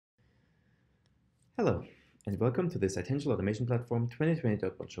Hello, and welcome to this Itential Automation Platform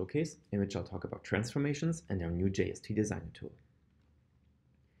 2020.1 showcase, in which I'll talk about transformations and our new JST designer tool.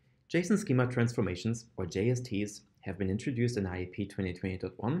 JSON Schema Transformations, or JSTs, have been introduced in IAP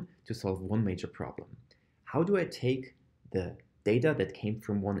 2020.1 to solve one major problem. How do I take the data that came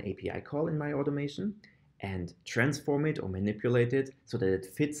from one API call in my automation and transform it or manipulate it so that it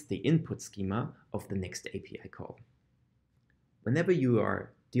fits the input schema of the next API call? Whenever you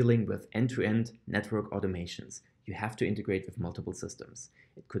are dealing with end-to-end network automations, you have to integrate with multiple systems.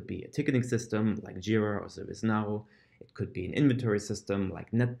 It could be a ticketing system like Jira or ServiceNow. It could be an inventory system like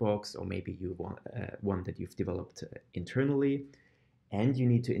Netbox, or maybe you want one that you've developed internally. And you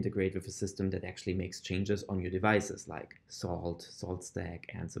need to integrate with a system that actually makes changes on your devices like Salt, SaltStack,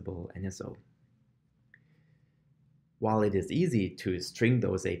 Ansible, NSO. While it is easy to string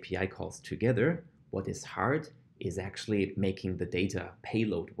those API calls together, what is hard is actually making the data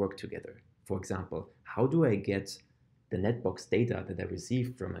payload work together. For example, how do I get the Netbox data that I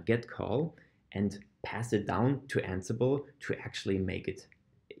received from a GET call and pass it down to Ansible to actually make it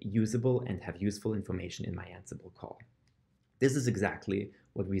usable and have useful information in my Ansible call? This is exactly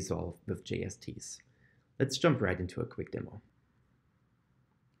what we solve with JSTs. Let's jump right into a quick demo.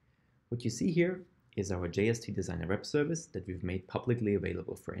 What you see here is our JST Designer web service that we've made publicly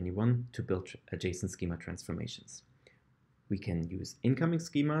available for anyone to build a JSON schema transformations. We can use incoming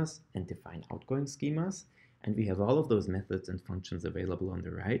schemas and define outgoing schemas, and we have all of those methods and functions available on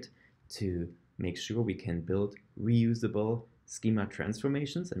the right to make sure we can build reusable schema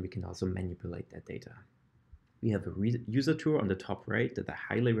transformations, and we can also manipulate that data. We have a user tour on the top right that I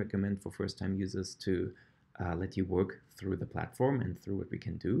highly recommend for first-time users to let you work through the platform and through what we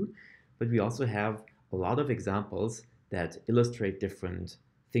can do. But we also have a lot of examples that illustrate different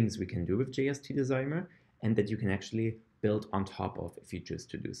things we can do with JST Designer and that you can actually build on top of if you choose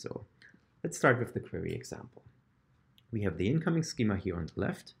to do so. Let's start with the query example. We have the incoming schema here on the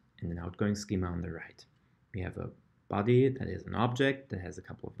left and an outgoing schema on the right. We have a body that is an object that has a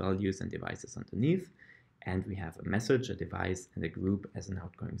couple of values and devices underneath, and we have a message, a device, and a group as an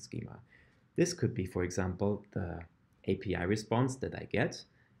outgoing schema. This could be, for example, the API response that I get,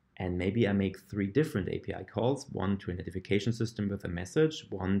 and maybe I make 3 different API calls, one to a notification system with a message,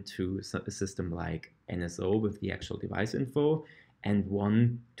 one to a system like NSO with the actual device info, and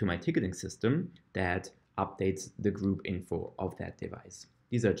one to my ticketing system that updates the group info of that device.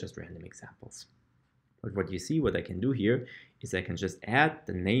 These are just random examples. But what you see, what I can do here, is I can just add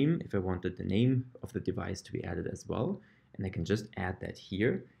the name, if I wanted the name of the device to be added as well, and I can just add that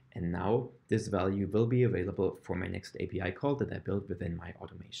here. And now this value will be available for my next API call that I built within my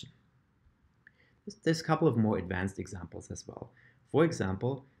automation. There's a couple of more advanced examples as well. For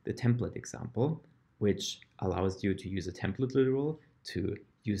example, the template example, which allows you to use a template literal to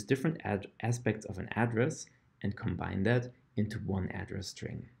use different aspects of an address and combine that into one address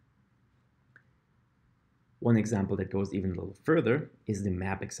string. One example that goes even a little further is the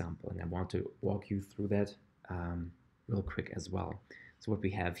map example, and I want to walk you through that real quick as well. So what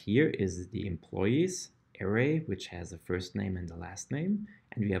we have here is the employees array, which has a first name and a last name,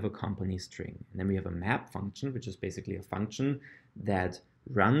 and we have a company string. And then we have a map function, which is basically a function that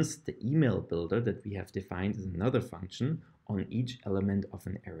runs the email builder that we have defined as another function on each element of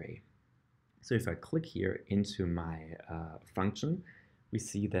an array. So if I click here into my function, we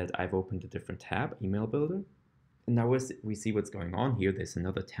see that I've opened a different tab, email builder. And now we see what's going on here. There's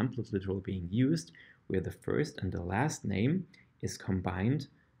another template literal being used where the first and the last name is combined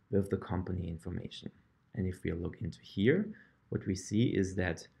with the company information. And if we look into here, what we see is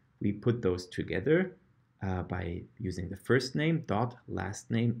that we put those together by using the first name dot last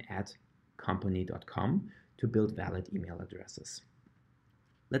name at company.com to build valid email addresses.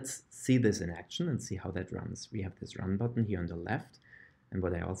 Let's see this in action and see how that runs. We have this run button here on the left. And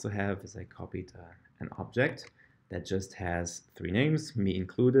what I also have is I copied an object that just has 3 names, me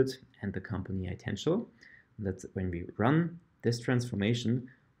included, and the company Itential. That's when we run this transformation,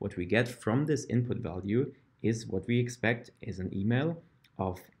 what we get from this input value is what we expect is an email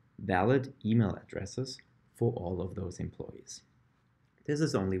of valid email addresses for all of those employees. This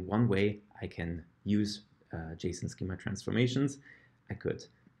is only one way I can use JSON schema transformations. I could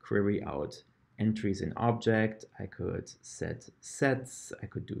query out entries in object, I could set sets, I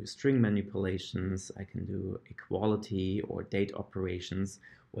could do string manipulations, I can do equality or date operations,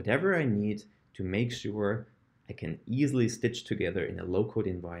 whatever I need to make sure I can easily stitch together in a low-code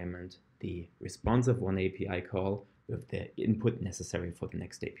environment the response of one API call with the input necessary for the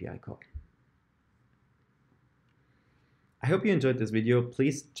next API call. I hope you enjoyed this video.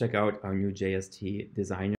 Please check out our new JST designer